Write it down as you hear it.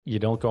You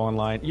don't go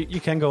online.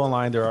 You can go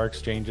online. There are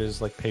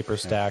exchanges like Yeah.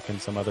 PaperStack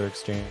and some other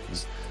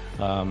exchanges.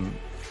 Um,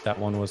 that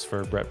one was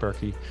for Brett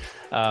Berkey.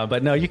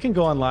 But no, you can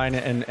go online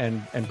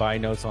and buy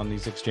notes on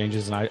these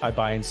exchanges, and I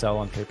buy and sell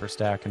on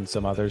PaperStack and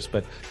some others.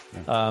 But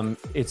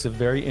it's a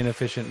very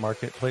inefficient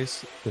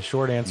marketplace. The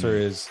short answer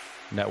is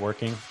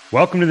networking.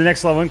 Welcome to the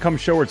Next Level Income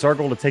Show, where it's our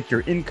goal to take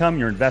your income,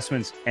 your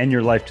investments, and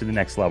your life to the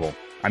next level.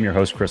 I'm your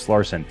host, Chris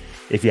Larson.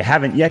 If you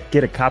haven't yet,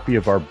 get a copy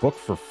of our book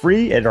for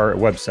free at our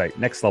website,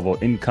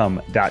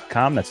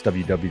 nextlevelincome.com. That's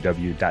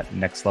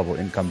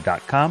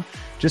www.nextlevelincome.com.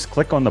 Just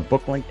click on the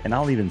book link, and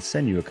I'll even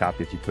send you a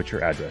copy if you put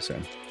your address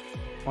in.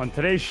 On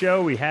today's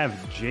show, we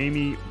have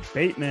Jamie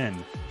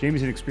Bateman.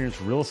 Jamie's an experienced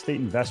real estate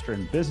investor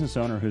and business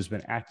owner who's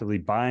been actively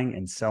buying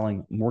and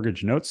selling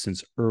mortgage notes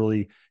since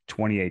early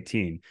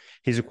 2018.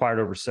 He's acquired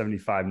over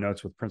 75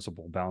 notes with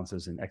principal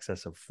balances in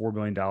excess of $4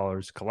 billion,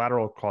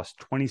 collateral across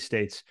 20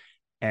 states,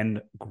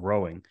 and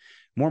growing.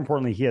 More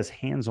importantly, he has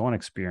hands-on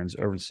experience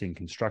overseeing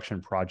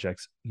construction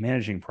projects,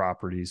 managing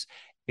properties,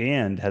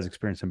 and has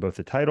experience in both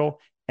the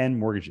title and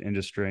mortgage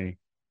industries,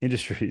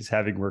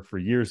 having worked for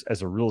years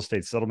as a real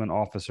estate settlement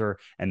officer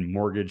and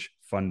mortgage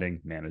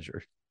funding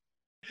manager.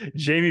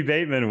 Jamie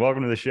Bateman,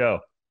 welcome to the show.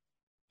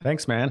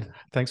 Thanks, man.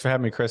 Thanks for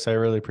having me, Chris. I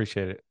really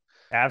appreciate it.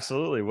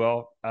 Absolutely.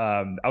 Well,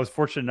 I was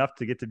fortunate enough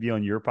to get to be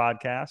on your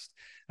podcast.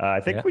 I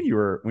think when you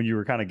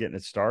were kind of getting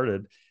it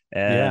started,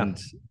 and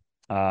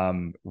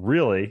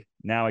really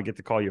now I get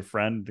to call you a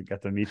friend. I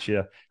got to meet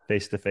you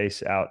face to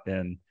face out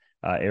in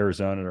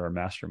Arizona at our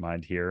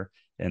mastermind here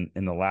in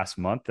the last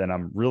month, and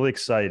I'm really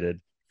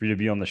excited for you to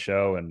be on the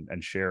show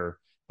and share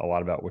a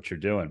lot about what you're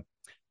doing.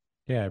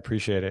 Yeah, I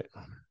appreciate it.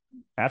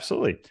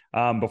 Absolutely.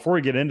 Before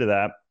we get into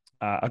that,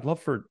 I'd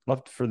love for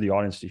the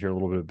audience to hear a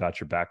little bit about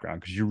your background,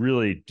 because you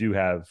really do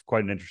have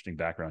quite an interesting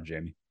background,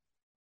 Jamie.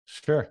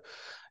 Sure.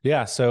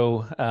 Yeah.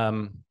 So,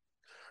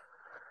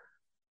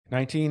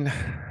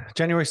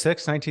 January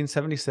 6th,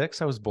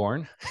 1976, I was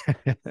born.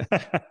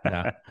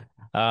 Yeah.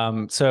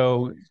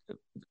 So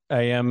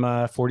I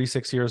am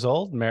 46 years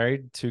old,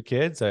 married, 2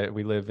 kids.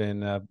 We live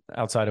in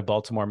outside of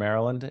Baltimore,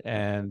 Maryland,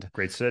 and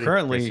Great city.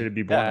 currently, Great city to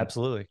be born in.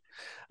 absolutely.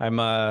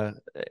 I'm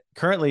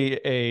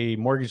currently a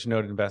mortgage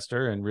note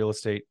investor and real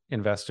estate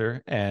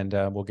investor, and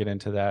we'll get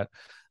into that.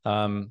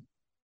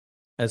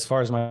 As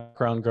far as my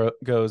background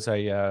goes,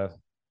 I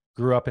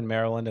grew up in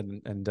Maryland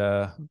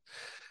and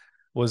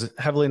was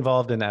heavily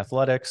involved in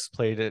athletics,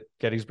 played at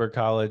Gettysburg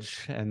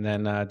College, and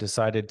then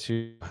decided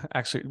to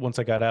actually, once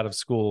I got out of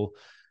school,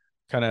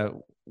 kind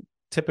of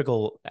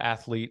typical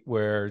athlete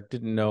where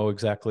didn't know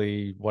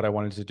exactly what I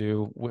wanted to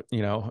do.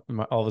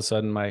 All of a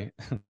sudden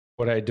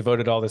what I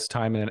devoted all this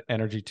time and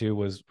energy to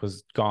was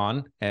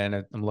gone. And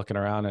I'm looking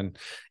around and,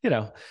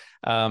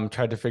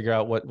 tried to figure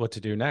out what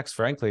to do next,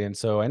 frankly. And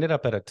so I ended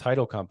up at a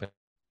title company.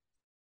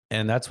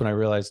 And that's when I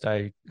realized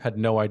I had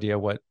no idea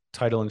what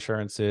title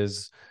insurance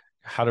is,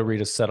 how to read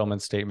a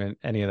settlement statement,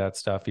 any of that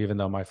stuff, even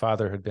though my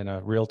father had been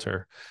a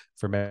realtor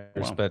for many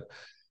years. Wow. But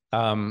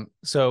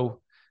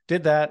so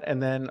did that,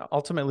 and then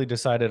ultimately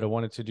decided I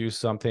wanted to do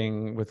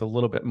something with a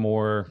little bit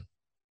more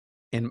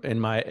in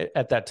my,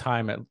 at that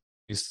time, at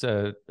least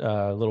a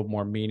little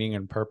more meaning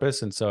and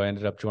purpose. And so I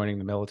ended up joining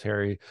the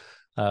military,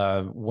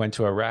 went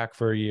to Iraq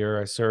for a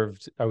year.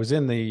 I was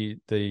in the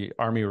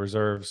Army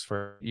Reserves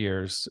for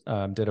years,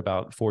 did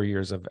about 4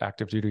 years of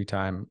active duty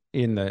time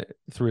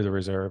through the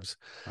reserves.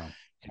 Wow.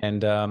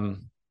 And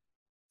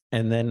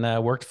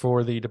then worked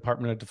for the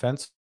Department of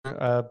Defense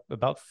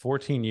about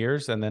 14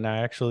 years, and then I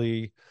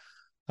actually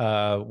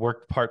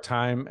worked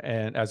part-time,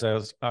 and as I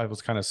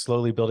was kind of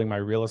slowly building my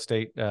real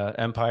estate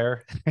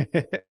empire.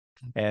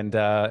 And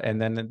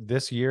then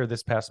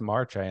this past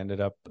March, I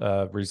ended up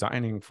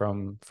resigning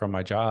from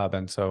my job,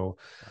 and so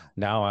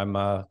now I'm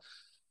a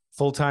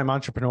full-time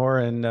entrepreneur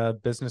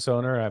and business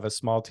owner. I have a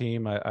small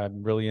team.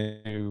 I'm really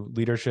into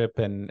leadership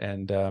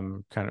and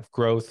kind of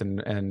growth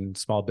and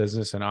small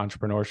business and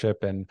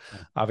entrepreneurship, and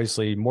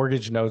obviously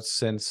mortgage notes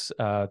since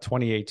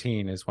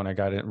 2018 is when I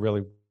got it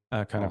really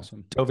kind of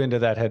dove into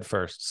that head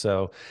first.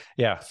 So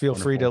yeah, feel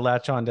free to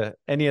latch on to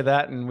any of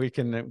that, and we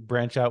can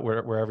branch out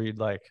wherever you'd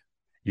like.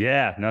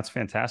 Yeah, no, that's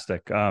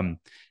fantastic.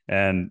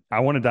 And I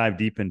want to dive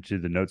deep into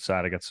the note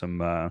side. I've got some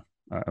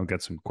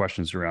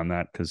questions around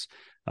that, because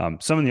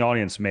some in the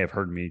audience may have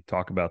heard me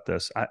talk about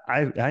this.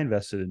 I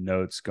invested in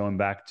notes going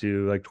back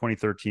to like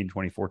 2013,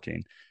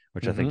 2014,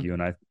 which I think you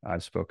and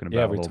I've spoken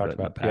about a little bit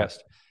in the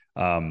past.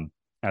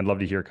 I'd love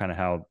to hear kind of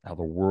how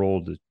the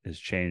world has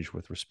changed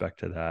with respect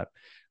to that.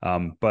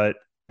 But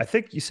I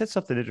think you said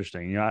something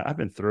interesting. I've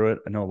been through it.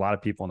 I know a lot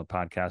of people on the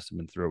podcast have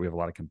been through it. We have a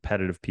lot of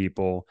competitive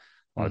people,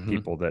 a lot of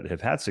people that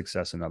have had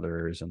success in other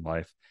areas in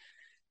life.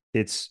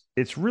 It's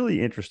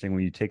really interesting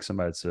when you take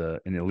somebody that's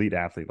an elite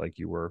athlete like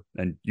you were,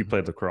 and you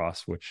played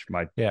lacrosse, which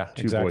my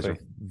two boys are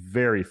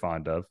very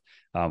fond of.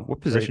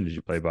 What position did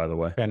you play, by the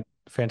way?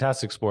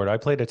 Fantastic sport. I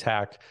played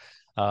attack.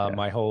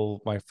 My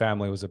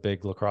family was a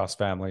big lacrosse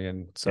family,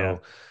 and so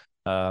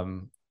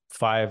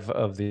 5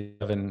 of the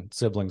 11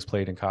 siblings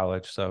played in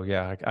college. So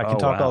yeah, I can Oh,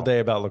 talk all wow. day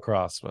about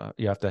lacrosse. But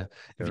you have to,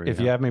 There we if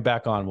you go. have me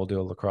back on, we'll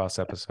do a lacrosse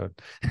episode.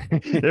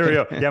 There we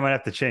go. Yeah, I might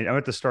have to change. I might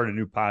have to start a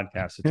new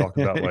podcast to talk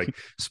about like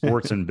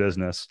sports and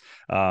business.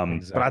 But I'll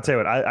Exactly. tell you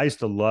what, I used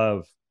to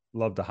love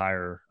to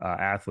hire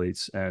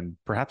athletes, and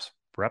perhaps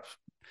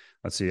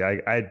let's see, I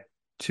had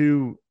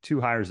two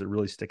hires that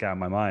really stick out in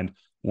my mind.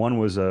 One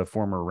was a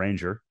former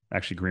Ranger,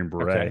 actually Green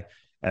Okay. Beret,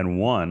 and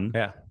one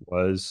Yeah.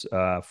 was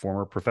a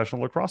former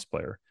professional lacrosse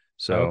player.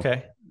 So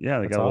Okay. yeah,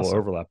 they That's got a little awesome.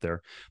 overlap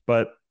there.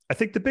 But I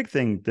think the big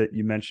thing that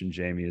you mentioned,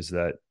 Jamie, is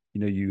that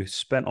you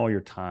spent all your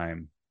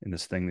time in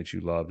this thing that you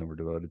loved and were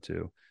devoted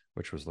to,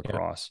 which was Yeah.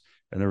 lacrosse,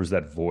 and there was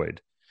that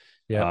void.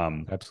 Yeah.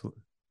 Um,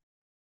 Absolutely.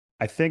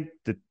 I think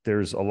that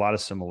there's a lot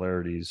of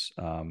similarities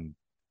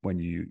when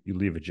you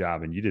leave a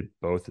job, and you did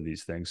both of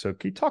these things. So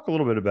can you talk a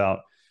little bit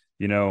about,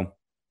 you know,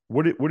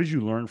 what did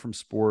you learn from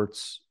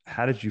sports?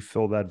 How did you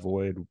fill that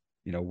void?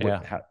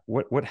 Yeah.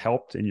 What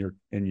helped in your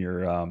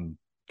kind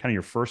of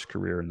your first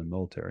career in the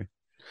military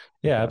with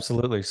Yeah, that?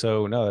 absolutely.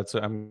 So no,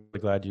 I'm really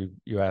glad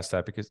you asked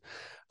that, because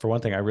for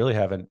one thing, I really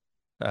haven't.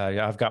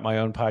 Yeah, I've got my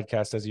own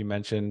podcast, as you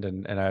mentioned,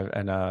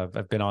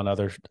 I've been on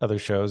other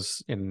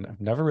shows, and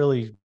I've never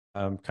really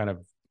kind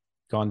of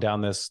gone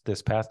down this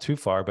path too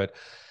far. But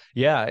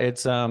yeah,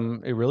 it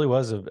really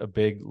was a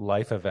big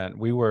life event.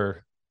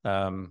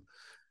 Um,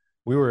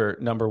 we were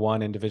number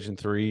one in Division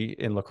 3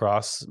 in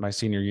lacrosse my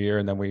senior year,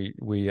 and then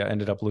we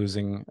ended up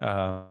losing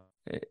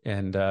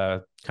and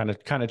kind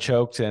of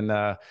choked,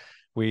 and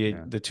we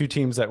Yeah. the two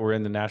teams that were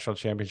in the national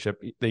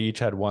championship, they each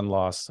had one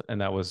loss,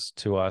 and that was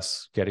to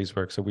us,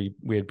 Gettysburg. So we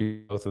had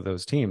beat both of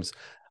those teams.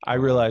 I Oh,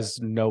 wow.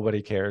 realized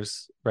nobody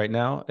cares right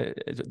now.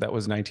 That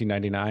was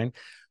 1999,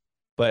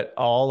 but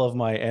all of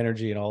my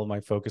energy and all of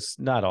my focus,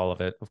 not all of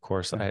it, of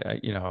course,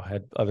 Yeah. I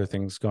had other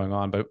things going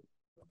on, but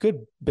a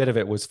good bit of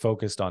it was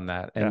focused on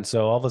that. Yeah. And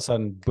so all of a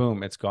sudden,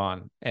 boom, it's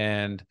gone.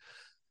 And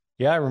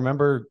yeah, I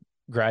remember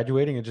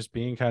graduating and just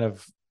being kind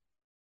of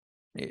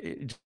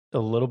a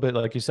little bit,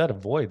 like you said, a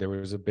void. There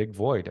was a big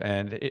void.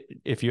 And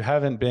if you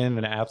haven't been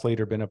an athlete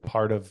or been a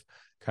part of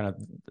kind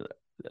of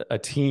a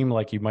team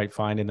like you might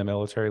find in the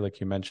military,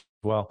 like you mentioned,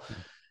 well, Yeah.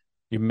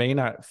 you may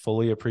not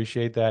fully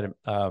appreciate that.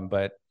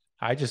 But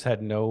I just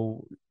had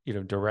no,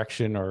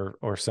 direction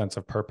or sense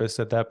of purpose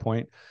at that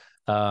point.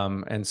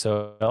 And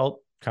so I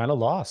felt kind of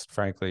lost,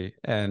 frankly.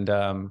 And,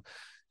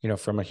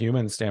 from a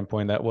human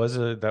standpoint, that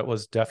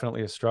was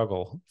definitely a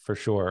struggle for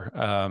sure.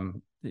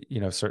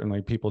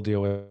 Certainly people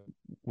deal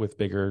with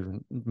bigger,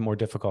 more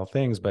difficult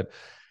things, but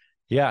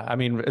yeah, I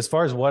mean, as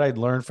far as what I'd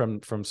learned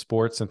from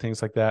sports and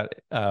things like that,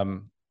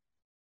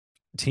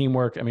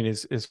 teamwork, I mean,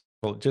 is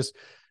just,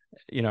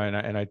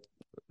 and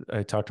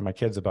I talk to my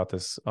kids about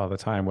this all the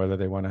time, whether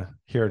they want to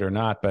hear it or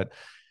not, but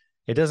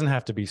it doesn't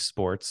have to be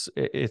sports.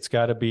 It's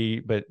got to be,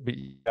 but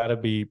you got to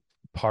be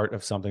part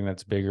of something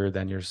that's bigger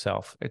than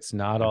yourself. It's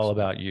not all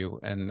Absolutely. about you.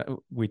 And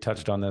we Yeah.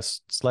 touched on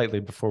this slightly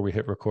before we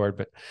hit record,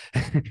 but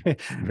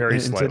Very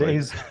in slightly.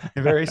 today's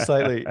very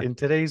slightly in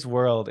today's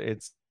world,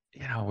 it's,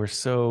 we're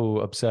so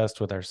obsessed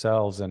with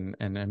ourselves and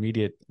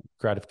immediate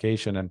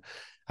gratification. And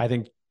I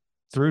think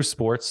through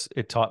sports,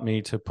 it taught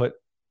me to put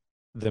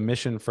the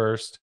mission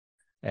first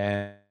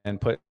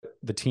and put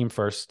the team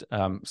first.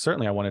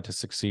 Certainly, I wanted to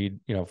succeed,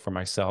 for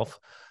myself.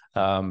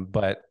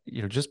 But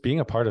just being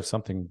a part of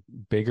something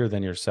bigger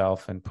than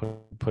yourself and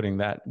putting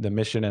that the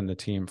mission and the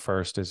team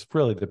first is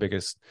really the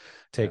biggest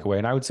Yeah. takeaway.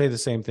 And I would say the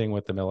same thing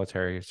with the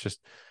military. It's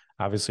just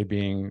obviously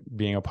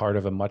being a part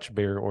of a much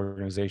bigger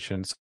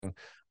organization,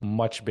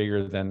 much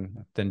bigger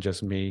than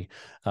just me.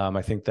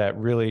 I think that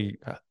really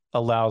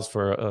allows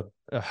for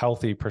a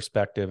healthy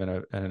perspective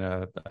and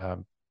a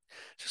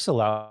just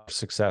allow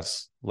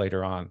success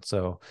later on.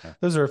 So Yeah.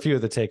 those are a few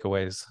of the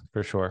takeaways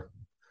for sure.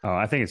 Oh,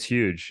 I think it's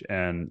huge.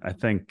 And I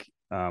think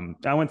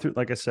I went through,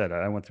 like I said,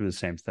 I went through the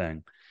same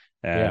thing.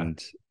 Yeah.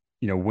 And,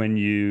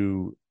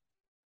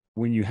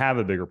 when you have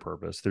a bigger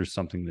purpose, there's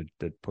something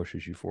that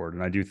pushes you forward.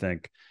 And I do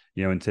think,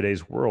 in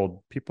today's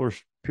world, people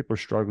are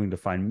struggling to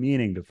find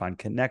meaning, to find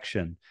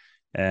connection.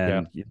 Yeah.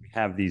 And we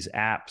have these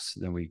apps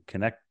that we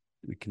connect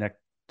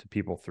to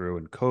people through,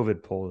 and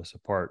COVID pulled us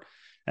apart.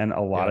 And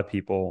a lot Yeah. of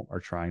people are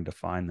trying to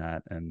find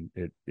that. And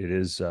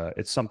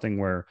it's something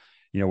where,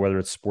 whether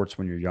it's sports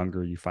when you're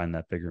younger, you find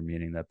that bigger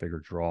meaning, that bigger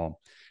draw.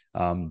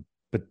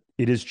 But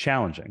it is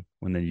challenging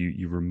when then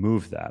you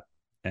remove that,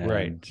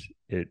 Right.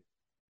 and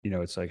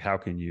it's like, how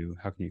can you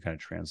kind of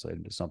translate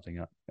into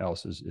something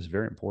else is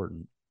very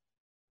important.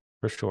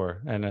 For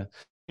sure. And,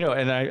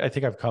 and I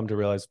think I've come to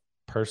realize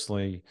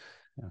personally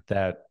Yeah.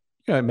 that,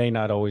 it may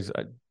not always,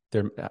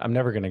 I'm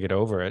never going to get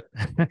over it.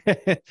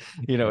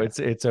 Yeah.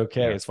 It's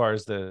okay Yeah. as far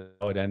as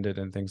how it ended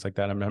and things like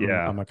that.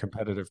 Yeah. I'm a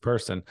competitive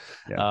person.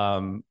 Yeah.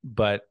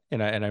 But,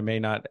 I may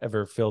not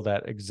ever fill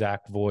that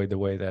exact void the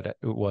way that it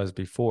was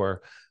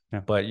before, Yeah.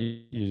 but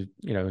you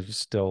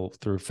still,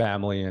 through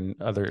family and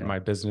Yeah. my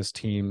business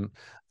team,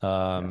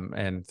 Yeah.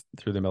 and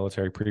through the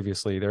military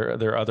previously, there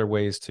are other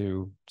ways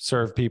to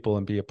serve people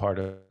and be a part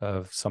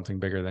of something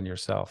bigger than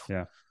yourself.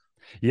 Yeah.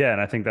 Yeah. And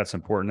I think that's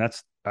important.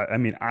 I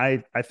mean,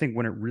 I think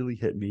when it really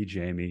hit me,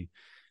 Jamie,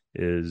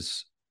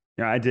 is,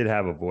 I did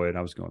have a void.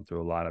 I was going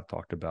through a lot. I've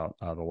talked about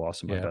the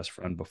loss of my Yeah. best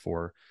friend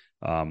before,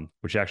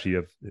 which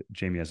actually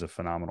Jamie has a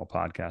phenomenal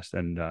podcast,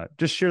 and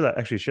just share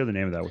the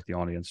name of that with the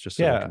audience, just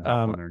so they Yeah. can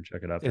hop on there and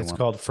check it out if they It's want.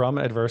 called From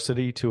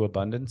Adversity to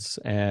Abundance.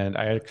 And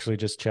I actually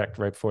just checked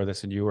right before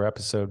this, and you were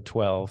episode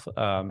 12.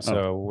 Oh,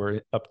 So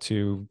we're up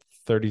to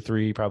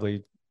 33,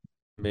 probably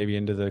maybe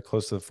into the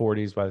close to the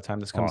 40s by the time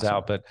this comes awesome.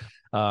 out.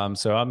 But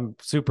so I'm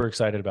super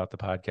excited about the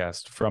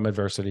podcast, From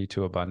Adversity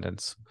to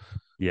Abundance.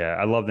 Yeah,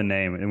 I love the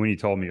name. And when you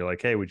told me, you're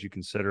like, "Hey, would you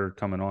consider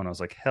coming on?" I was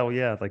like, "Hell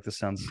yeah!" Like this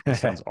sounds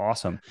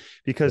awesome,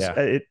 because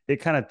Yeah. it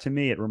kind of, to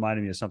me, it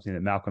reminded me of something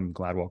that Malcolm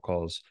Gladwell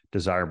calls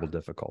desirable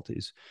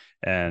difficulties.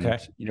 And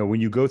Okay.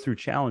 when you go through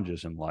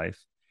challenges in life,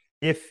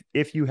 if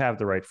you have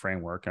the right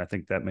framework, and I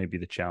think that may be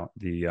the challenge,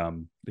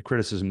 the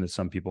criticism that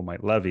some people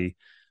might levy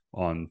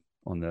on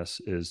this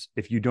is,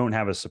 if you don't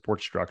have a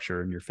support structure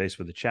and you're faced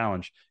with a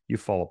challenge, you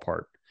fall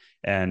apart.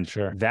 And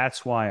Sure.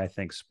 that's why I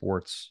think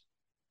sports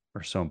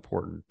are so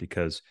important,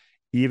 because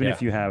even Yeah.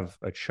 if you have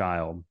a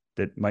child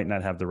that might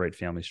not have the right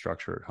family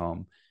structure at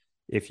home,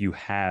 if you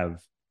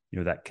have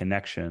that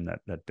connection,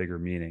 that bigger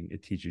meaning,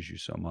 it teaches you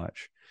so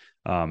much.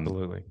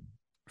 Absolutely.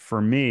 For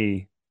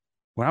me,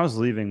 when I was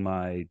leaving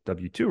my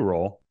W-2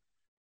 role,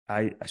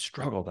 I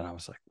struggled, and I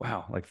was like,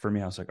 wow. Like, for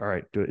me, I was like, all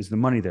right, is the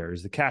money there?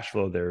 Is the cash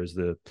flow there? Is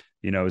the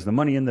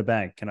money in the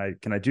bank? Can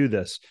I do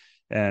this?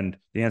 And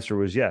the answer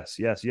was yes,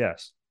 yes,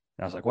 yes.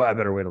 And I was like, well, I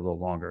better wait a little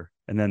longer.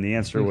 And then the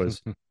answer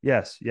was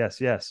yes,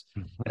 yes, yes.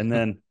 And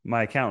then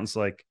my accountant's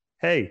like,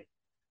 hey,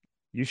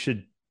 you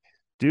should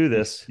do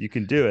this. You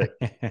can do it.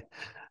 And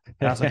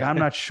I was like, I'm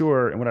not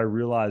sure. And what I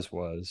realized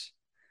was,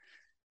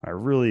 I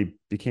really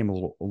became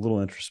a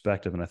little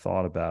introspective, and I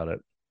thought about it.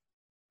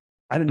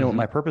 I didn't know what Hmm.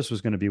 my purpose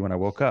was going to be when I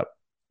woke up,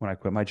 when I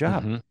quit my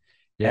job. Hmm. And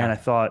Yeah. I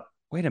thought,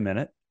 wait a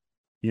minute,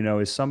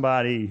 is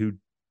somebody who,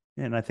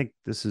 and I think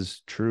this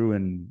is true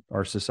in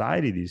our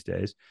society these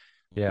days,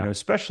 Yeah.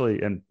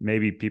 especially, and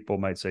maybe people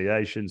might say, yeah,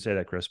 you shouldn't say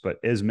that, Chris, but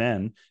as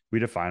men, we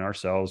define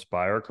ourselves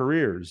by our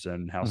careers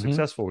and how Hmm.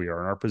 successful we are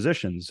in our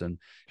positions. And,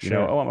 Sure.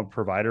 oh, I'm a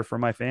provider for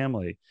my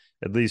family.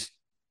 At least,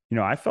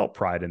 I felt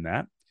pride in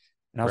that.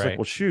 And I was like, Right.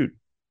 well, shoot,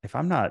 if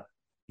I'm not,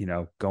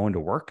 going to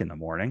work in the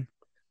morning,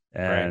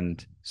 Right.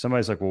 and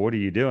somebody's like, well, what do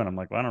you do? And I'm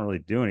like, well, I don't really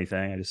do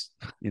anything. I just,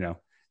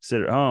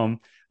 sit at home,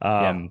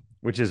 Yeah.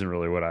 which isn't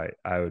really what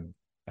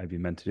I'd be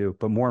meant to do.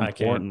 But more I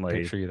can't importantly,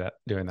 picture you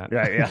doing that.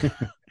 yeah, yeah.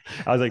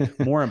 I was like,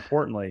 more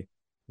importantly,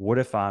 what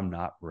if I'm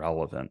not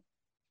relevant?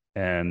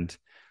 And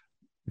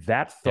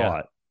that Yeah.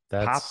 thought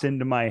popped That's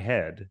into my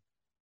head,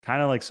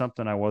 kind of like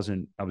something I was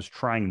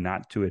trying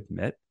not to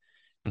admit.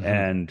 mhm.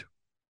 And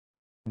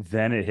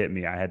then it hit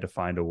me. I had to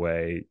find a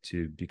way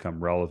to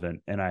become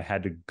relevant, and I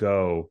had to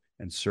go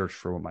and search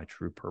for what my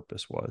true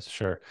purpose was.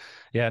 Sure.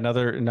 Yeah.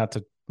 Another, not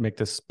to make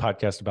this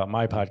podcast about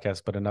my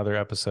podcast, but another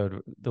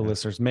episode the Yeah.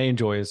 listeners may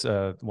enjoy is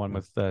one Yeah.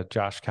 with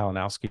Josh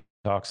Kalinowski.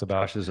 Talks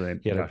about he had a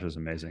Josh is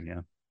amazing.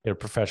 Yeah. he had a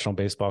professional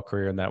baseball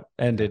career, and that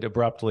ended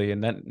abruptly.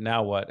 And then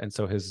now what? And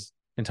so his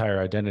entire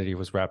identity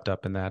was wrapped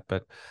up in that.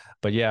 But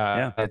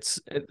yeah, Yeah.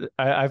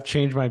 I've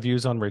changed my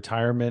views on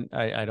retirement.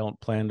 I don't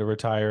plan to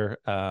retire.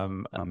 Oh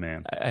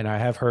man. And I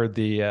have heard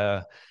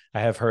the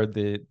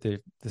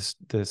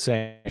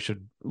saying you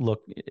should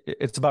look.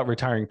 It's about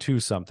retiring to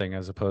something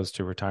as opposed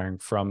to retiring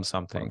from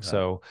something. Love that.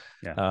 So,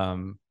 Yeah.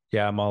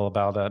 yeah, I'm all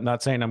about. I'm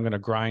not saying I'm going to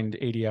grind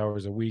 80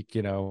 hours a week,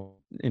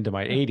 into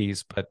my Yeah.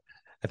 80s, but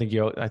I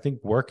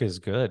think work is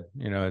good.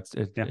 Yeah.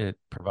 It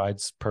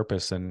provides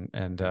purpose and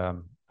Yeah.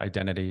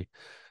 identity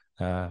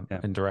Yeah.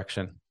 and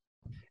direction.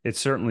 It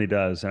certainly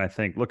does. And I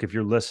think, look, if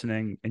you're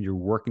listening and you're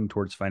working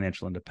towards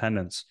financial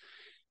independence,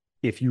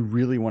 if you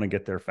really want to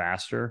get there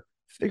faster,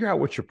 figure out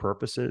what your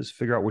purpose is,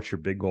 figure out what your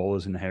big goal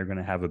is, and how you're going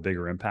to have a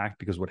bigger impact.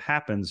 Because what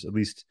happens, at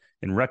least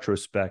in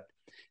retrospect,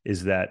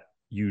 is that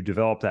you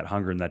develop that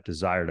hunger and that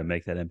desire to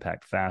make that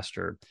impact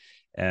faster,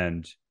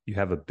 and you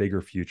have a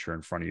bigger future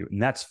in front of you.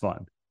 And that's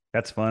fun.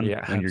 That's fun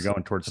Yeah, when you're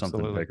going towards something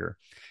absolutely. bigger.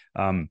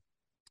 Um,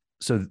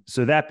 so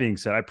that being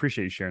said, I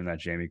appreciate you sharing that,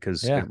 Jamie,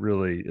 because Yeah. it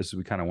really, as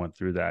we kind of went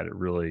through that, it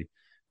really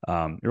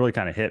kind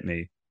of hit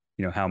me,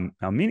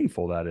 how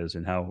meaningful that is,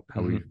 and how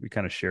we Hmm. we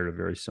kind of shared a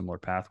very similar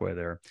pathway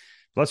there.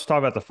 Let's talk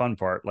about the fun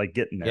part, like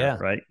getting there, Yeah.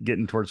 right?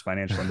 Getting towards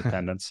financial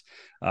independence.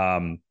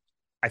 Um,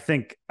 I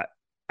think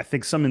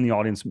some in the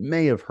audience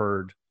may have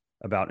heard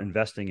about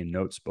investing in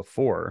notes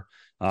before,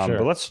 but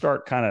Sure. let's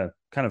start kind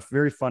of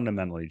very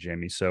fundamentally,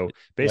 Jamie. So Yep.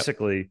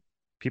 basically,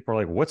 people are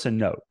like, "What's a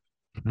note?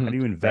 How Mhm. do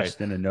you Right. invest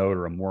in a note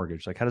or a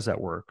mortgage? Like, how does that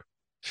work?"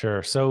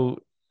 Sure. So,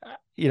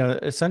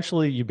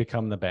 essentially you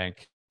become the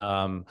bank.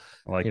 I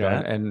like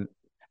that.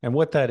 And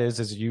what that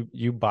is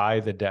you buy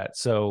the debt.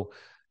 So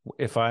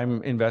if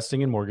I'm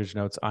investing in mortgage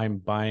notes, I'm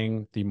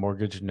buying the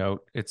mortgage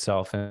note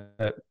itself.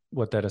 And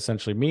what that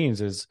essentially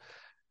means is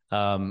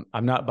I'm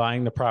not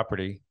buying the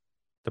property.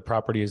 The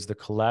property is the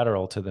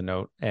collateral to the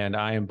note, and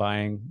I am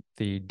buying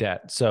the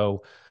debt.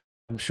 So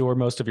I'm sure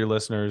most of your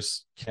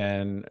listeners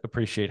can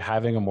appreciate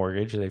having a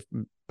mortgage. They've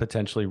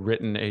potentially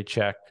written a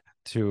check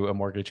to a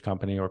mortgage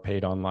company or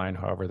paid online,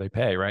 however they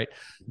pay, right?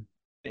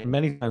 And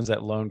many times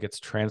that loan gets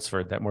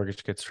transferred, that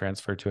mortgage gets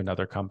transferred to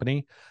another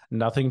company.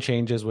 Nothing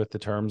changes with the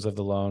terms of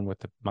the loan, with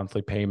the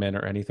monthly payment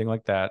or anything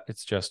like that.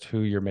 It's just who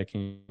you're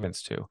making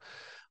payments to.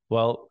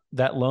 Well,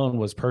 that loan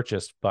was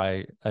purchased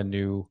by a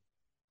new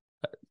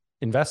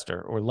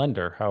investor or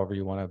lender, however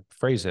you want to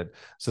phrase it.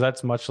 So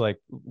that's much like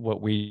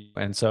what we,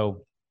 and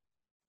so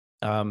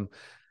um,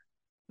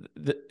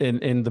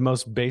 in the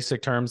most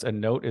basic terms, a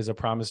note is a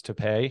promise to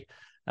pay.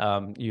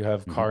 You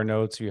have car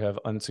notes, you have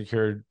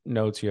unsecured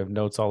notes, you have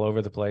notes all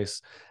over the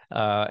place.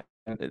 A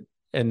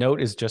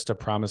note is just a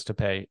promise to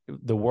pay.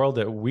 The world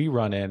that we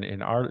run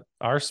in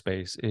our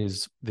space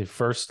is the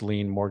first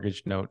lien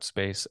mortgage note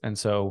space. And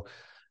so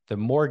the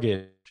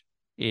mortgage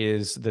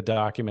is the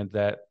document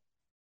that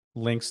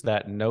links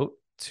that note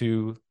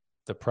to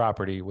the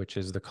property, which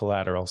is the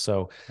collateral.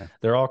 So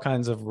there are all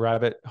kinds of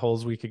rabbit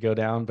holes we could go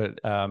down, but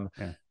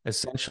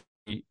essentially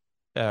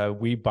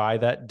we buy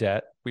that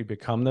debt, we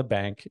become the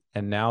bank,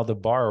 and now the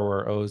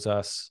borrower owes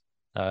us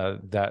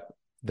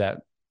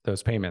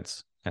those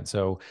payments. And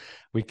so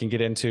we can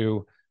get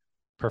into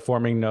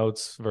performing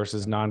notes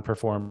versus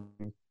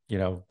non-performing,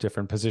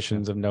 different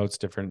positions of notes,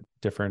 different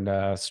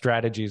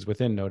strategies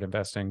within note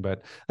investing,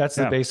 but that's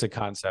the basic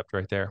concept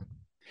right there.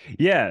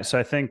 Yeah. So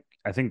I think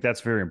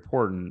that's very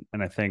important.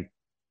 And I think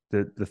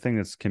the thing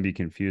that can be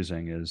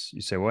confusing is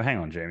you say, well, hang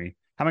on, Jamie,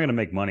 how am I going to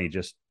make money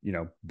just,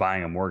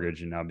 buying a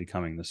mortgage and now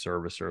becoming the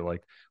servicer?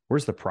 Like,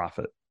 where's the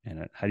profit in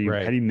it? How do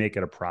you make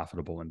it a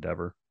profitable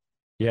endeavor?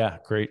 Yeah,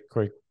 great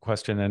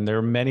question. And there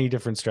are many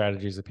different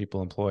strategies that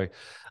people employ.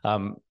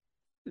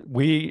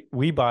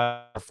 We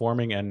buy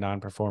performing and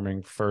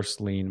non-performing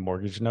first lien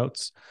mortgage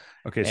notes.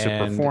 Okay,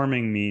 so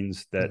performing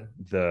means that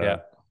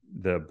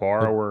the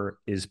borrower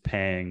is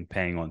paying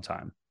on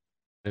time.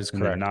 Is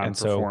correct.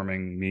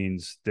 Non-performing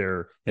means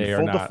they're in they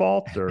full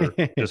default or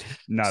just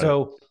not.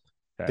 So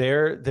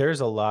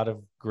there's a lot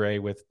of gray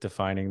with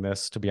defining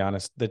this, to be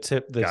honest. The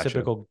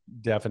typical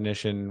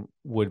definition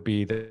would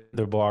be that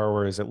the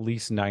borrower is at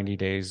least 90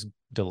 days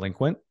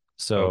delinquent.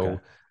 So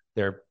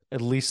they're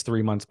at least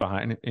 3 months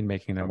behind in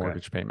making their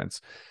mortgage payments.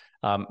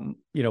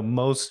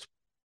 Most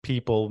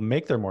people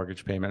make their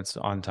mortgage payments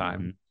on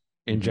time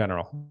in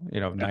general,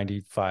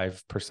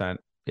 95%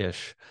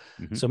 ish.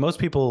 So most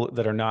people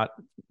that are not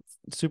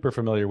super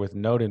familiar with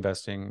note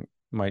investing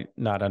might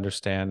not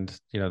understand,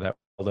 that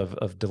world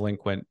of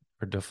delinquent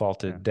or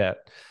defaulted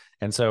debt.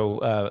 And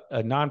so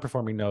a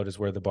non-performing note is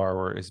where the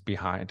borrower is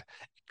behind.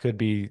 It could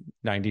be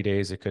 90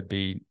 days, it could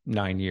be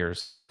 9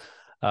 years.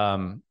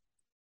 And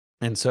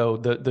so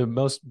the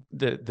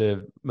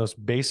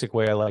most basic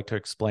way I like to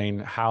explain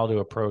how to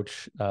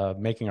approach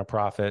making a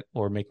profit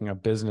or making a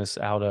business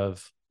out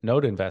of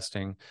note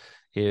investing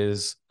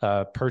is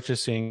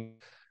purchasing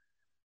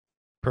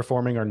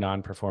performing or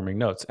non-performing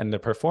notes. And the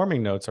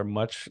performing notes are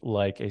much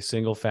like a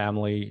single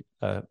family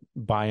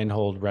buy and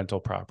hold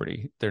rental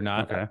property. They're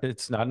not,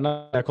 it's not an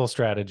ethical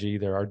strategy.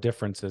 There are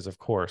differences, of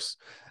course,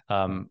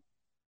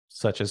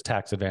 such as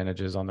tax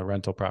advantages on the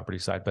rental property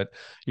side, but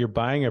you're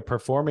buying a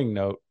performing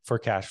note for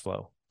cash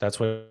flow. That's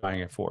what you're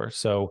buying it for.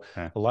 So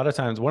a lot of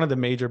times, one of the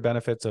major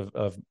benefits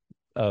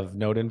of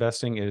note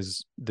investing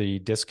is the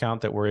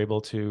discount that we're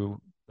able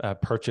to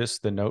purchase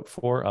the note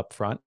for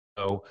upfront.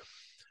 So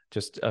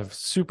just a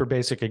super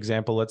basic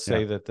example, let's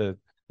say that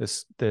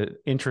the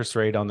interest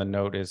rate on the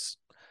note is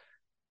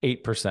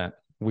 8%.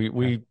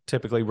 We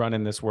typically run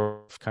in this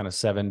world kind of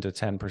 7 to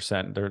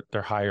 10%.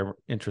 They're higher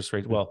interest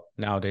rates. Well,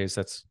 nowadays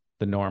that's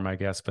the norm, I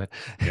guess, but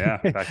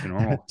back to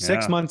normal.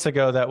 6 months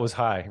ago that was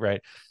high,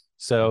 right?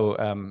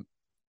 So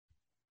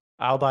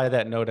I'll buy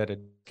that note at a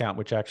discount,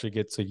 which actually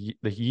gets the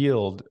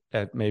yield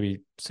at maybe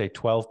say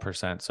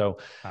 12%. So,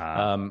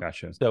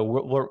 gotcha.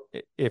 So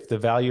if the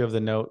value of the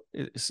note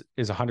is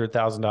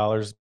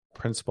 $100,000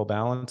 principal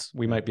balance,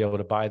 we might be able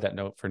to buy that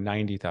note for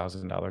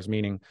 $90,000,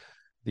 meaning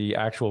the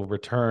actual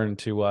return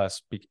to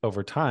us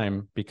over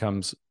time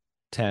becomes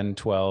 10,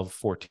 12,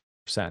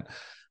 14%.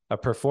 A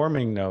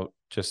performing note,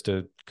 just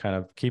to kind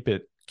of keep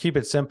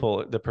it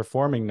simple, the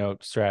performing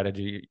note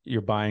strategy,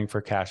 you're buying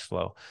for cash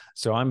flow.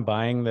 So I'm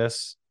buying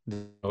this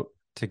note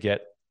to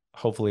get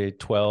hopefully a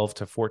 12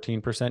 to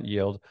 14%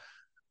 yield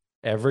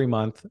every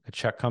month. A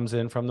check comes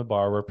in from the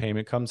borrower,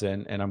 payment comes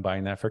in, and I'm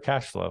buying that for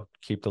cash flow.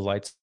 Keep the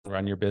lights,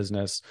 run your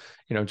business,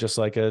 just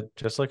like a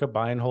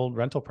buy and hold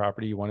rental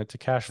property. You want it to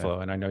cash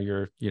flow. And I know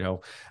you're,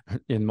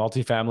 in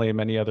multifamily and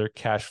many other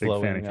cash flow.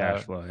 Big fan of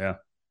cash flow. Yeah.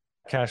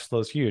 Cash flow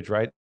is huge,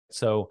 right?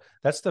 So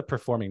that's the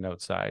performing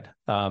note side.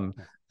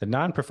 The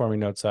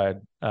non-performing note side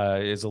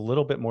is a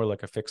little bit more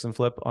like a fix and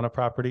flip on a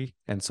property.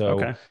 And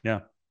so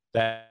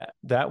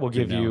that will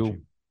give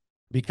you,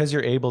 because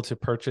you're able to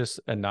purchase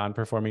a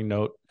non-performing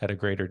note at a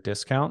greater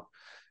discount,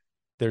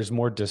 there's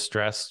more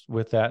distress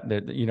with that.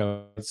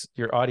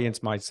 Your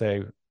audience might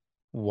say,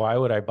 why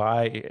would I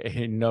buy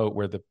a note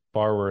where the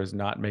borrower is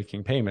not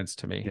making payments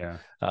to me?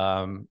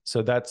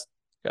 So that's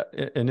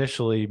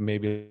initially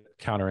maybe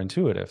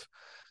counterintuitive.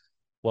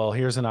 Well,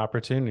 here's an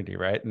opportunity,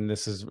 right? And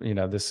this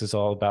is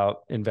all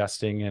about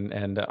investing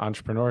and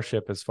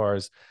entrepreneurship as far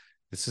as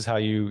This is how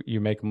you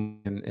make money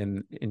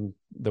in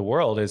the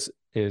world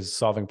is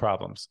solving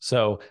problems.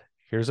 So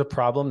here's a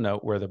problem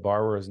note where the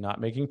borrower is not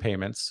making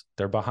payments.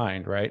 They're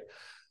behind, right?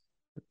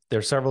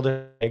 There's several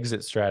different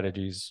exit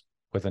strategies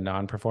with a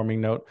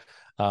non-performing note.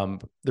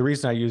 The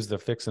reason I use the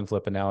fix and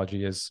flip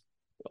analogy is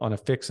on a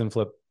fix and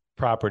flip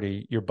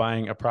property, you're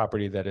buying a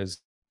property that is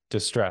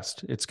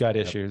distressed. It's got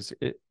issues.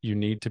 You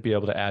need to be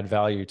able to add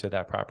value to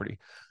that property.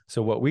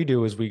 So what we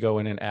do is we go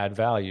in and add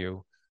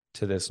value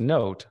to this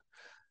note.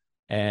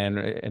 And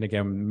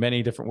again,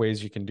 many different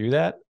ways you can do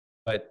that,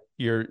 but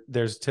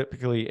there's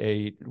typically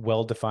a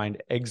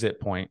well-defined exit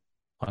point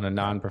on a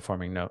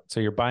non-performing note. So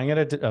you're buying it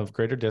at a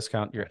greater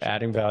discount, you're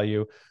adding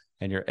value,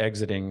 and you're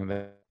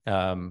exiting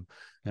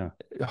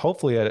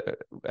hopefully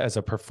as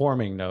a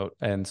performing note.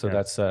 And so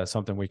that's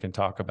something we can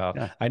talk about.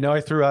 Yeah. I know I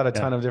threw out a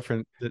ton of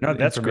different. No,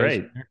 that's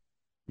great.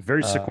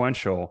 Very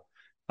sequential.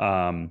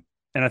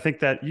 And I think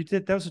that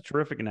that was a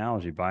terrific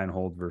analogy, buy and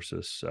hold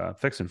versus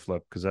fix and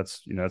flip, because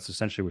that's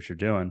essentially what you're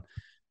doing.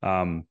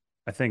 I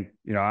think,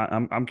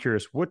 I'm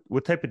curious,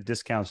 what type of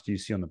discounts do you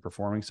see on the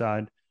performing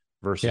side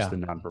versus the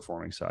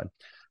non-performing side?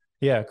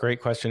 Yeah,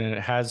 great question. And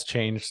it has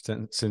changed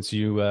since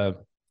you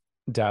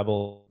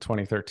dabble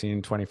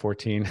 2013,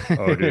 2014.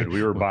 Oh, dude,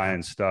 we were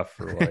buying stuff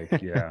for like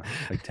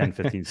 10,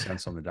 15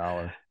 cents on the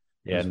dollar.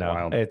 Yeah, no,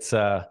 wild. It's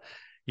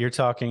you're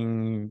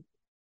talking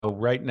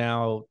right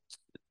now,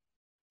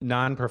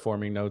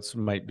 non-performing notes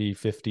might be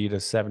 50 to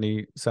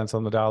 70 cents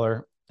on the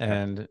dollar.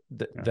 And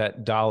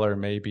that dollar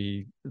may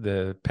be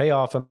the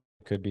payoff,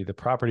 could be the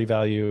property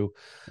value.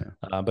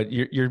 But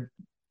you're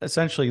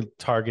essentially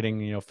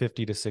targeting,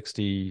 50 to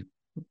 60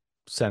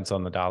 cents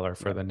on the dollar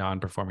for the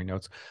non-performing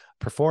notes.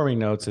 Performing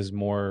notes is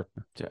more,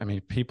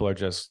 people are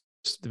just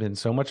been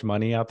so much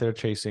money out there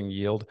chasing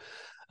yield.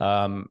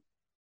 85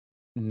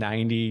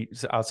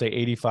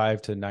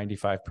 to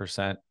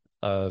 95%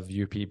 of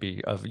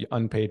UPB, of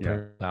unpaid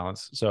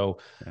balance. So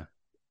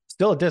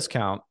still a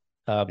discount,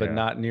 but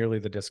not nearly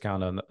the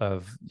discount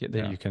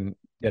that you can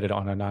get it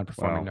on a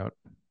non-performing note.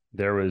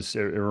 It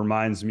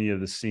reminds me of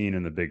the scene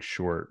in The Big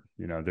Short.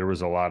 There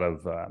was a lot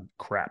of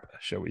crap,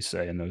 shall we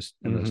say, in those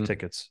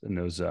tickets, in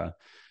those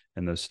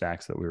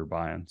stacks that we were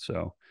buying.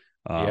 So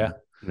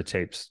the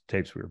tapes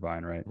we were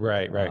buying, right?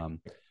 Right.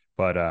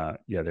 But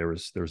there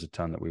was a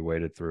ton that we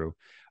waded through.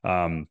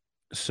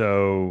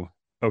 So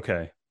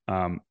okay,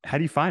 how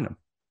do you find them?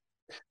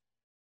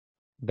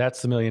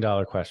 That's the $1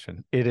 million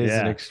question. It is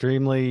an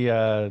extremely,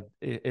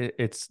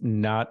 it's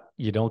not,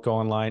 you don't go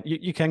online.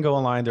 You can go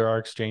online. There are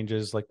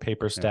exchanges like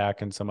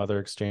PaperStack and some other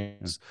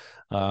exchanges.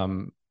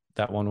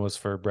 That one was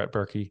for Brett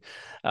Berkey.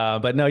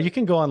 But no, you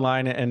can go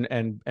online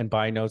and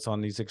buy notes on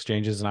these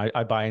exchanges. And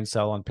I buy and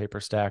sell on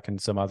PaperStack and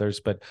some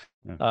others, but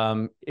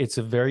it's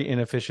a very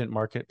inefficient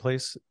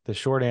marketplace. The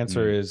short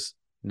answer is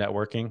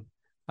networking.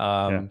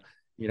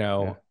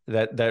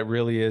 That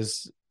really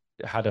is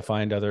how to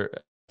find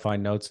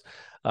notes.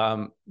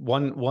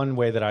 One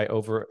way that I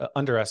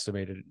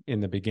underestimated in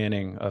the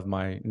beginning of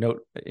my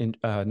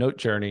note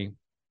journey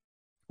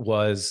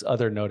was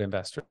other note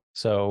investors.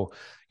 So,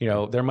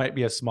 there might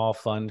be a small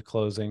fund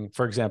closing.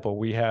 For example,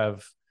 we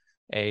have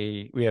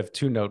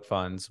two note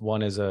funds.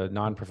 One is a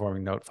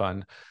non-performing note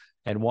fund,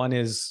 and one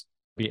is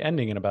be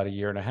ending in about a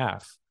year and a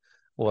half.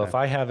 Well, if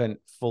I haven't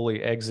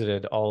fully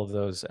exited all of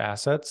those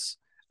assets,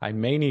 I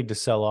may need to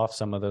sell off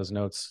some of those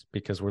notes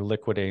because we're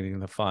liquidating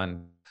the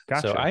fund.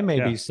 Gotcha. So I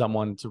may be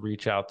someone to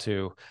reach out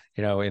to,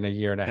 in a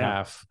year and a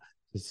half,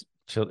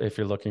 if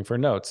you're looking for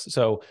notes.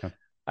 So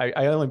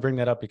I only bring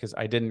that up because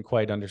I didn't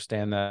quite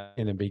understand that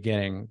in the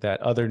beginning,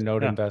 that other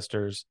note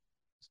investors,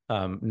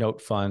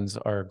 note funds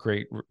are a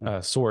great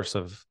source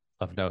of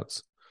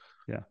notes.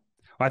 Yeah.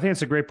 Well, I think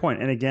it's a great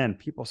point. And again,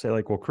 people say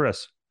well,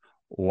 Chris,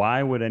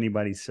 why would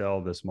anybody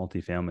sell this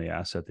multifamily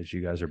asset that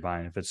you guys are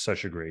buying if it's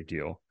such a great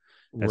deal?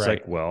 It's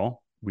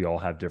we all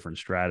have different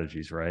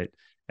strategies, right?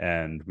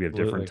 And we have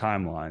different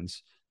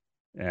timelines,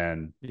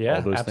 and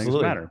all those things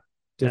matter.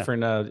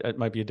 Different, it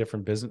might be a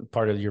different business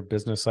part of your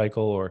business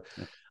cycle, or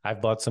I've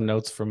bought some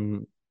notes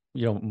from,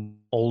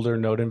 older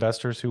note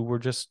investors who were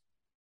just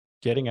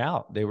getting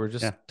out. They were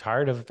just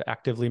tired of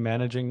actively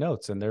managing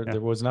notes, and there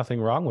was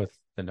nothing wrong with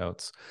the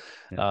notes.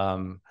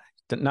 You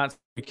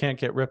can't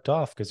get ripped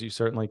off, because you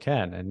certainly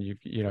can. And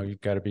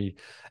you've got to be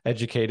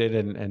educated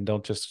and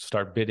don't just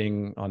start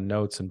bidding on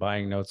notes and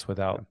buying notes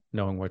without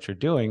knowing what you're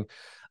doing.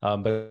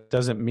 But it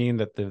doesn't mean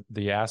that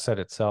the asset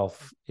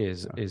itself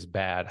is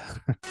bad.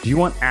 Do you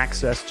want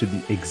access to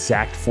the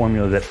exact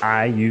formula that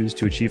I use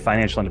to achieve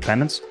financial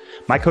independence?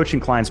 My coaching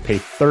clients pay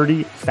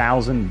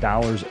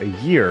 $30,000 a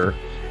year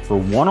for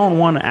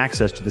one-on-one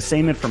access to the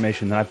same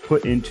information that I've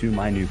put into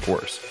my new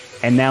course.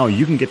 And now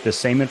you can get the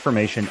same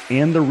information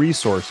and the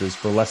resources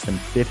for less than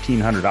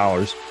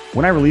 $1,500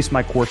 when I release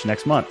my course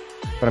next month.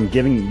 But I'm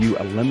giving you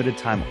a limited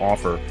time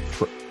offer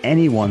for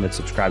anyone that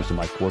subscribes to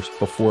my course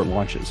before it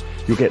launches.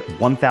 You'll get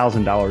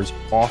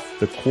 $1,000 off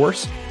the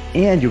course,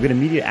 and you'll get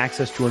immediate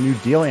access to our new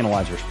deal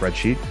analyzer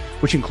spreadsheet,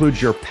 which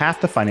includes your path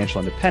to financial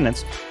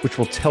independence, which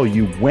will tell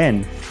you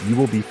when you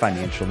will be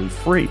financially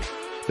free.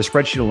 The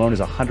spreadsheet alone is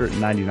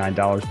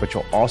 $199, but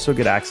you'll also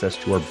get access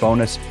to our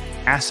bonus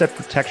asset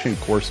protection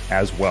course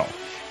as well.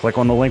 Click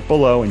on the link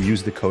below and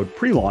use the code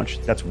PRELAUNCH.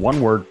 That's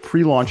one word,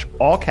 PRELAUNCH,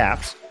 all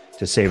caps,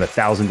 to save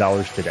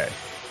 $1,000 today.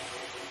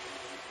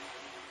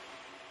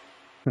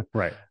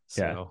 Right.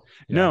 So,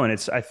 yeah. No,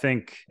 and I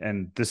think,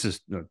 and this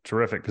is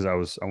terrific because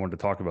I wanted to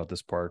talk about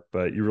this part,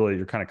 but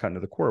you're kind of cutting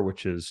to the core,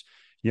 which is,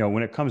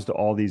 when it comes to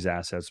all these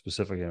assets,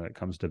 specifically when it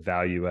comes to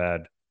value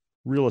add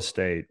real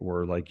estate,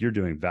 or like you're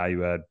doing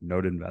value add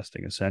note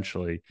investing,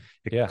 essentially,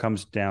 it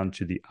comes down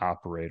to the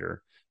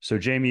operator. So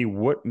Jamie,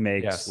 what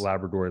makes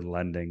Labrador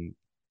Lending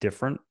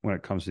different when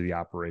it comes to the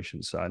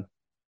operations side?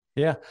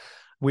 Yeah,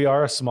 we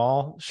are a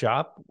small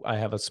shop. I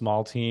have a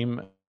small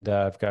team.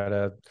 I've got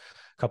a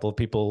couple of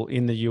people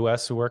in the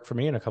U.S. who work for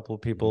me, and a couple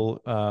of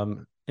people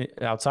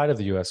outside of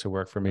the U.S. who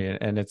work for me.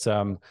 And it's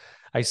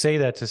I say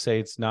that to say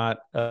it's not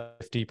a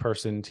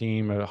 50-person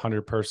team, a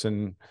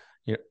 100-person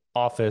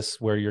office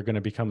where you're going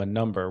to become a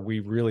number. We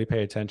really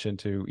pay attention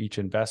to each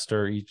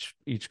investor,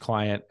 each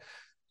client,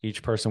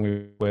 each person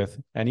we with,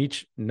 and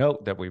each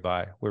note that we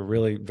buy. We're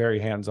really very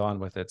hands-on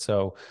with it.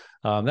 So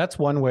that's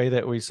one way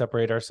that we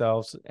separate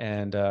ourselves.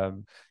 And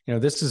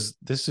this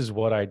is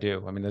what I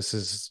do. I mean, this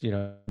is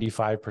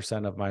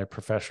 85% of my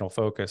professional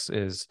focus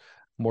is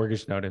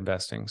mortgage note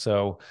investing.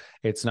 So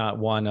it's not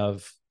one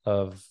of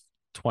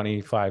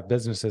 25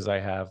 businesses I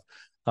have.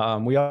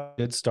 We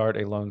did start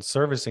a loan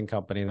servicing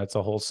company. That's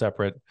a whole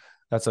separate.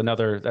 That's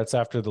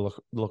after the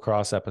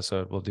lacrosse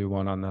episode. We'll do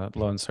one on the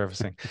loan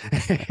servicing.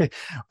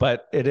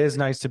 But it is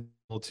nice to be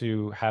able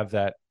to have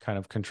that kind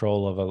of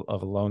control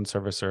of a loan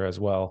servicer as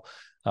well.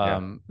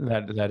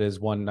 That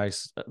is one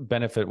nice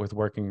benefit with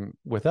working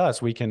with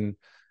us. We can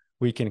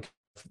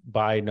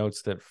buy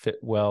notes that fit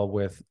well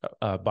with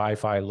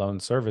BiFi loan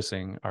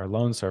servicing, our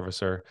loan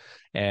servicer,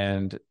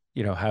 and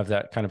have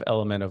that kind of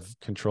element of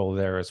control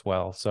there as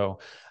well. So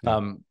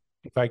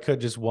if I could,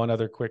 just one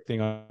other quick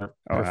thing on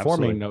our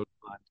performing note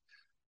fund.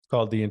 It's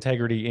called the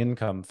Integrity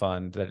Income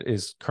Fund, that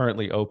is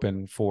currently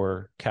open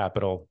for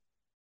capital.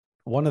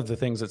 One of the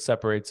things that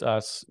separates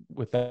us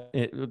with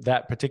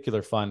that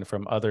particular fund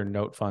from other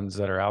note funds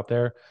that are out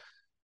there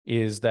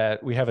is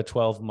that we have a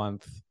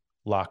 12-month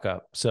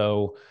lockup.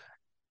 So,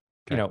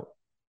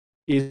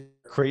 is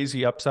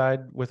crazy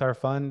upside with our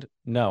fund?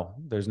 No,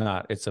 there's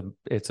not. It's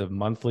a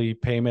monthly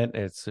payment.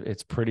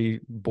 It's pretty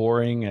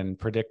boring and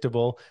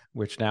predictable,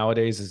 which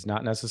nowadays is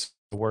not necessarily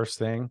the worst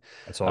thing.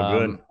 That's all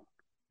good.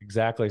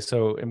 Exactly.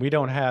 So, and we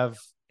don't have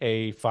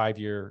a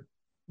 5-year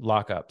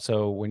lockup.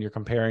 So when you're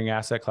comparing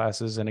asset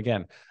classes, and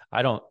again,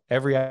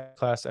 every asset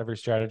class, every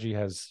strategy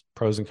has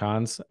pros and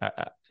cons.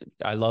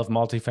 I love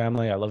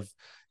multifamily. I love,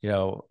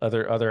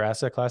 other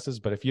asset classes,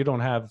 but if you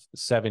don't have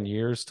 7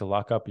 years to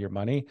lock up your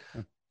money,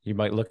 you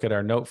might look at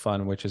our note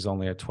fund, which is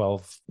only a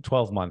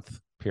 12-month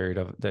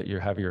period that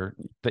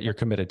you're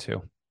committed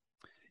to.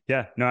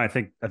 Yeah, no, I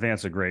think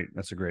that's a great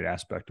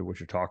aspect of what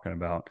you're talking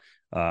about.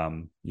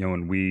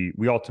 When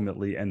we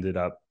ultimately ended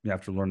up,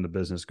 after learning the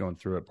business, going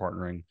through it,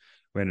 partnering,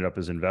 we ended up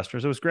as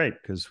investors. It was great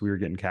because we were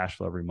getting cash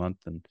flow every month,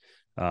 and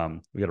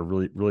we got a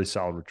really, really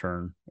solid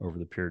return over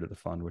the period of the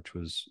fund, which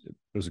was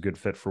a good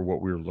fit for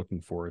what we were looking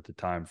for at the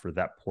time for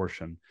that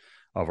portion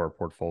of our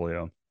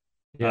portfolio.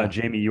 Yeah.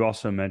 Jamie, you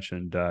also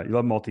mentioned you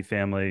love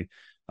multifamily.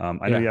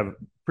 I know you have a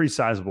pretty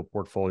sizable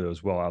portfolio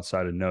as well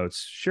outside of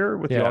notes. Share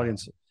with the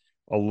audience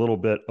a little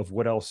bit of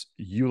what else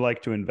you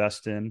like to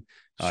invest in,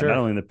 not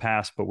only in the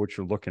past, but what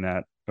you're looking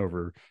at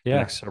over the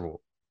next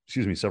several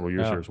years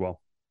here as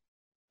well.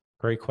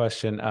 Great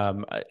question.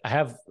 I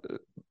have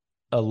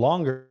a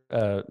longer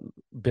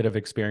bit of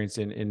experience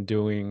in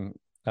doing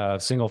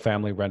single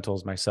family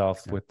rentals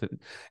myself with the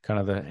kind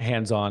of the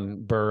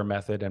hands-on BRRRR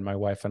method, and my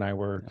wife and I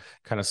were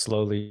kind of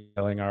slowly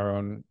selling our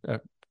own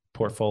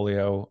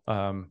portfolio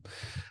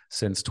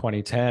since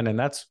 2010, and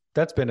that's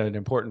been an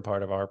important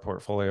part of our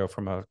portfolio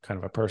from a kind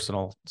of a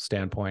personal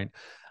standpoint.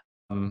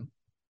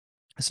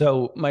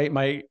 So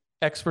my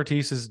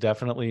expertise is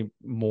definitely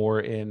more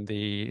in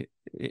the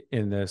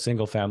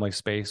single family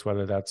space,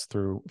 whether that's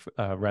through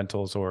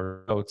rentals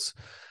or boats.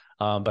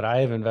 But I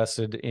have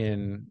invested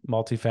in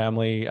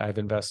multifamily. I've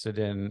invested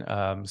in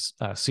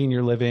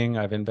senior living.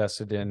 I've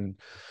invested in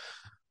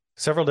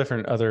several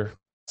different other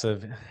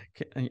of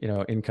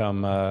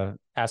income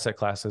asset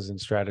classes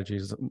and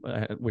strategies,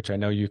 which I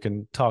know you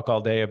can talk all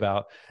day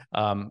about.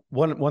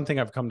 One thing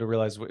I've come to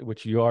realize,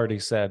 which you already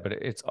said, but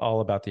it's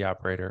all about the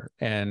operator.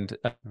 And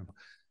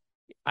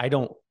I'm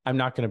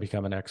not going to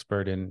become an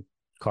expert in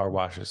car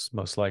washes,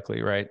 most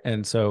likely, right?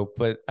 And so,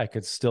 but I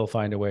could still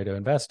find a way to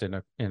invest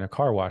in a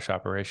car wash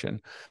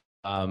operation.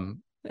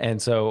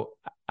 And so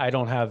I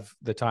don't have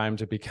the time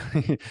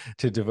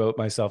to devote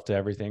myself to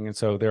everything. And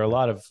so there are a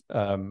lot of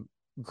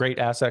great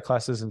asset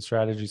classes and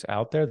strategies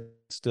out there that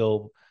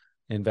still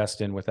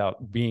invest in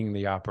without being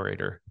the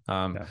operator.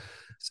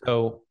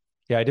 So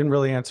I didn't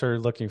really answer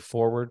looking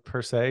forward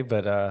per se,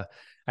 but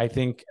I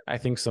think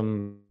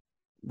some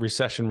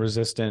recession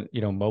resistant,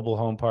 mobile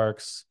home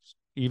parks,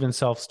 even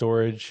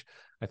self-storage,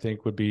 I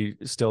think would be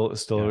still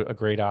a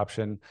great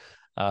option.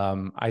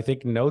 I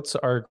think notes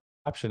are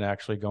option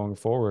actually going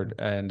forward.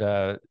 And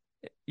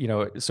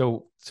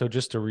so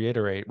just to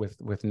reiterate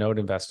with note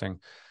investing,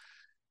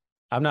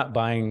 I'm not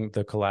buying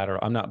the collateral.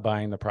 I'm not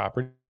buying the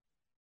property.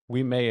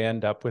 We may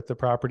end up with the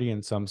property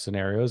in some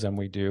scenarios, and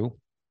we do.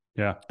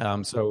 Yeah.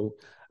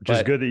 Which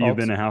is good that you've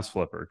been a house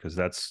flipper, because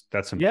that's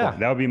important. Yeah,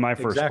 That would be my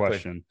first exactly.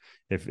 question.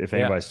 If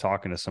anybody's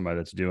talking to somebody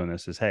that's doing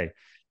this, is, hey,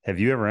 have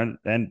you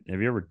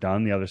ever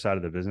done the other side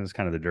of the business,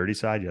 kind of the dirty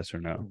side? Yes or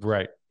no?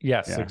 Right.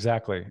 Yes,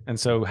 exactly. And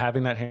so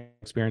having that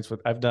experience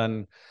I've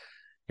done,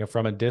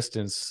 from a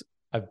distance,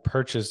 I've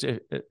purchased,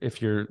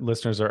 if your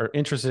listeners are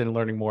interested in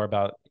learning more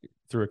about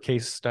through a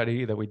case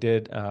study that we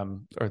did,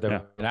 an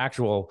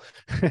actual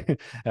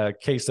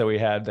case that we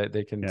had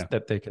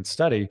that they can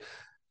study.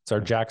 It's our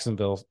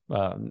Jacksonville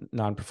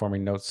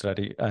non-performing note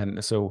study.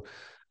 And so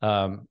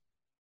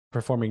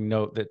performing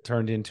note that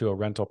turned into a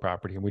rental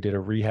property, and we did a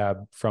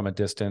rehab from a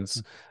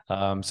distance.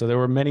 So there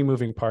were many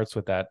moving parts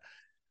with that.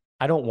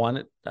 I don't want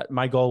it.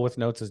 My goal with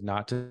notes is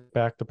not to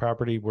back the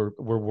property. We're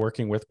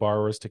working with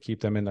borrowers to keep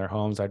them in their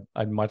homes.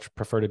 I'd much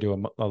prefer to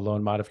do a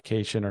loan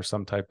modification or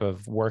some type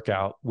of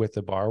workout with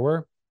the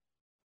borrower.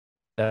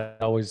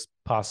 That's always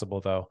possible,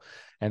 though.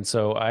 And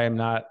so I am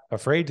not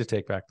afraid to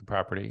take back the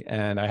property.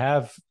 And I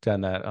have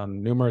done that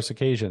on numerous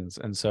occasions.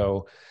 And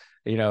so,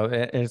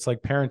 and it's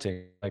like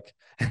parenting. Like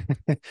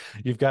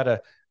you've got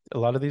a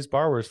lot of these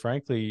borrowers,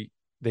 frankly,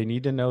 they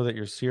need to know that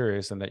you're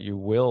serious and that you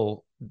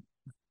will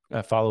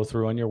follow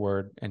through on your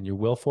word, and you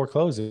will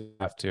foreclose if you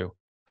have to.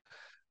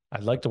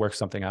 I'd like to work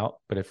something out,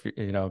 but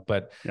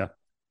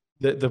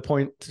the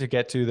point to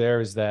get to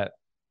there is that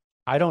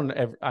I don't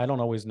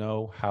always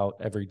know how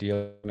every deal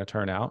is going to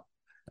turn out,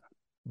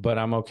 but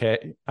I'm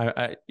okay.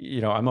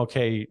 I'm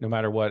okay no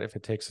matter what, if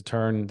it takes a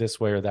turn this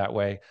way or that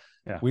way.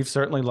 Yeah. We've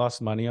certainly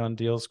lost money on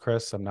deals,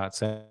 Chris. I'm not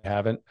saying I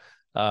haven't,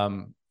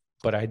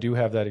 but I do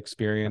have that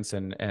experience,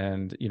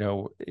 and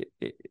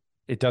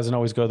it doesn't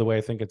always go the way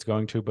I think it's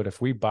going to, but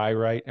if we buy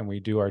right and we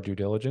do our due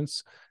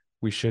diligence,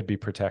 we should be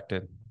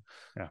protected.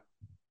 Yeah,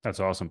 that's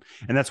awesome.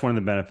 And that's one of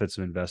the benefits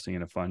of investing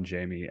in a fund,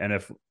 Jamie. And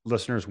if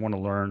listeners want to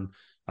learn,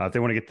 if they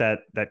want to get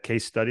that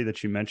case study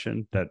that you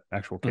mentioned, that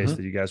actual case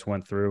that you guys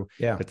went through,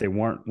 if they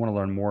want to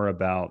learn more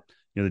about,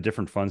 the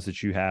different funds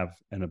that you have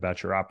and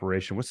about your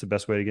operation, what's the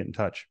best way to get in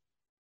touch?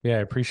 Yeah, I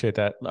appreciate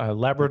that.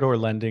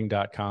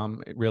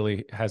 LabradorLending.com. It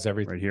really has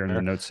everything right here in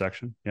the notes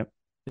section. Yep.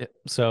 Yeah.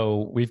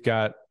 So we've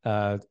got,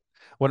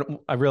 what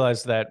I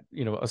realized that,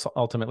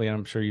 ultimately, and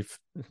I'm sure you've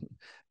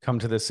come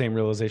to the same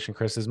realization,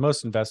 Chris, is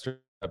most investors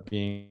are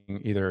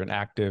being either an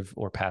active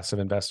or passive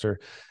investor.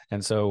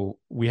 And so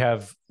we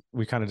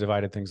kind of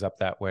divided things up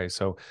that way.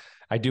 So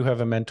I do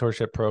have a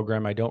mentorship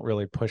program. I don't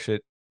really push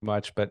it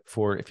much, but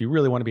if you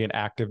really want to be an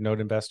active note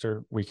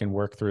investor, we can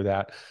work through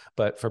that.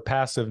 But for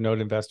passive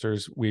note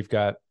investors, we've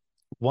got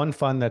one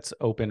fund that's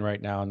open right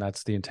now, and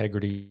that's the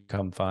Integrity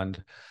Income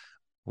Fund.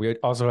 We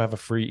also have a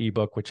free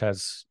ebook, which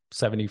has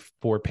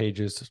 74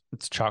 pages.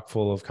 It's chock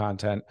full of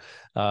content.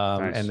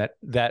 Nice. And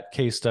that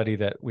case study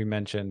that we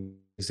mentioned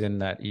is in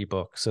that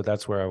ebook. So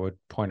that's where I would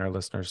point our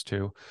listeners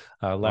to,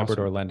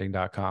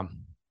 LabradorLending.com.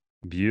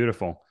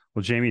 Beautiful.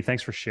 Well, Jamie,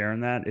 thanks for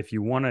sharing that. If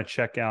you want to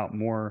check out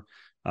more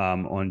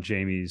on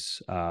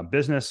Jamie's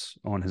business,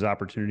 on his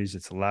opportunities,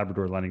 it's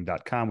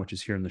LabradorLending.com, which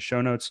is here in the show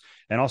notes.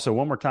 And also,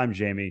 one more time,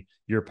 Jamie,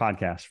 your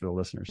podcast for the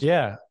listeners.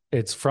 Yeah,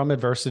 it's From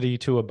Adversity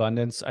to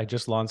Abundance. I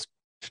just launched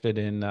it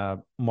in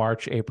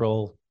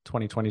April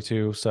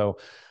 2022. So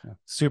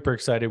super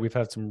excited. We've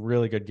had some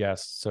really good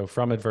guests. So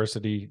From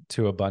Adversity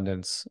to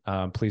Abundance,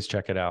 please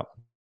check it out.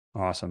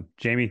 Awesome.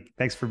 Jamie,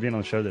 thanks for being on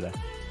the show today.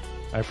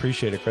 I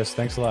appreciate it, Chris.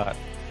 Thanks a lot.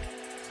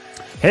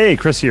 Hey,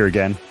 Chris here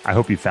again. I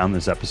hope you found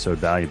this episode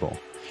valuable.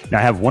 Now,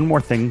 I have one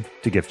more thing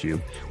to gift you.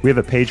 We have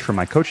a page for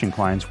my coaching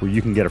clients where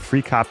you can get a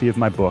free copy of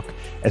my book,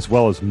 as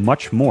well as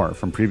much more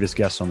from previous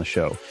guests on the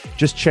show.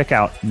 Just check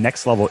out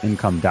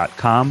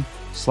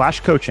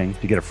nextlevelincome.com/coaching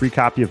to get a free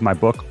copy of my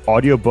book,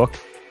 audiobook,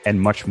 and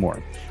much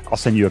more. I'll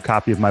send you a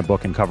copy of my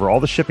book and cover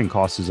all the shipping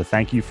costs as a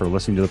thank you for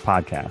listening to the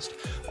podcast.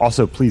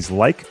 Also, please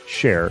like,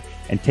 share,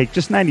 and take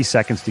just 90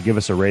 seconds to give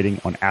us a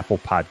rating on Apple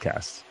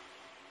Podcasts.